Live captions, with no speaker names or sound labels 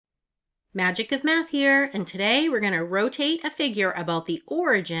Magic of Math here, and today we're going to rotate a figure about the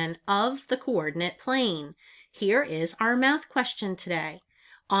origin of the coordinate plane. Here is our math question today.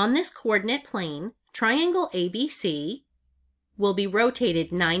 On this coordinate plane, triangle ABC will be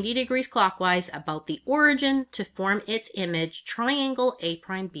rotated 90 degrees clockwise about the origin to form its image, triangle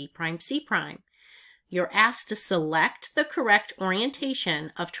A'B', C'. You're asked to select the correct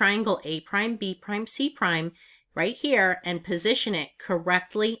orientation of triangle A'B', C' right here and position it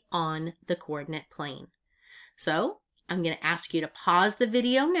correctly on the coordinate plane. So I'm going to ask you to pause the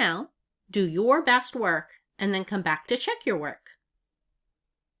video now, do your best work, and then come back to check your work.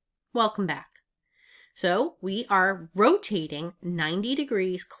 Welcome back. So we are rotating 90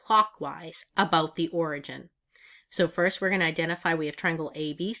 degrees clockwise about the origin. So first we're going to identify we have triangle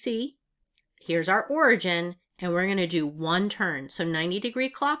ABC. Here's our origin, and we're going to do one turn. So 90-degree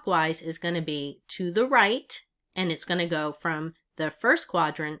clockwise is going to be to the right, and it's going to go from the first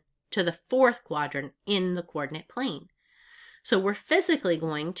quadrant to the fourth quadrant in the coordinate plane. So we're physically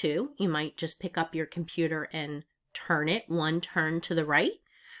going to, you might just pick up your computer and turn it one turn to the right.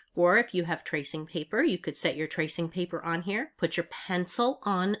 Or if you have tracing paper, you could set your tracing paper on here, put your pencil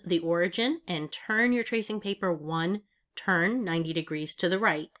on the origin, and turn your tracing paper one turn 90 degrees to the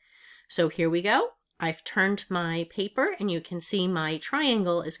right. So here we go. I've turned my paper, and you can see my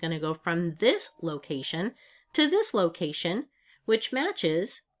triangle is going to go from this location to this location, which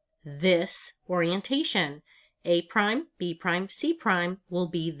matches this orientation. A', B', C' will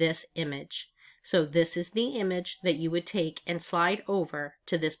be this image. So this is the image that you would take and slide over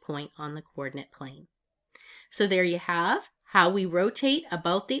to this point on the coordinate plane. So there you have how we rotate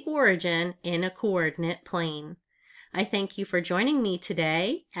about the origin in a coordinate plane. I thank you for joining me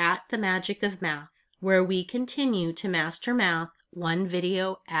today at the Magic of Math, where we continue to master math one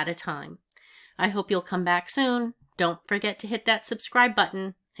video at a time. I hope you'll come back soon. Don't forget to hit that subscribe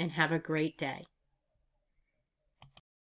button and have a great day.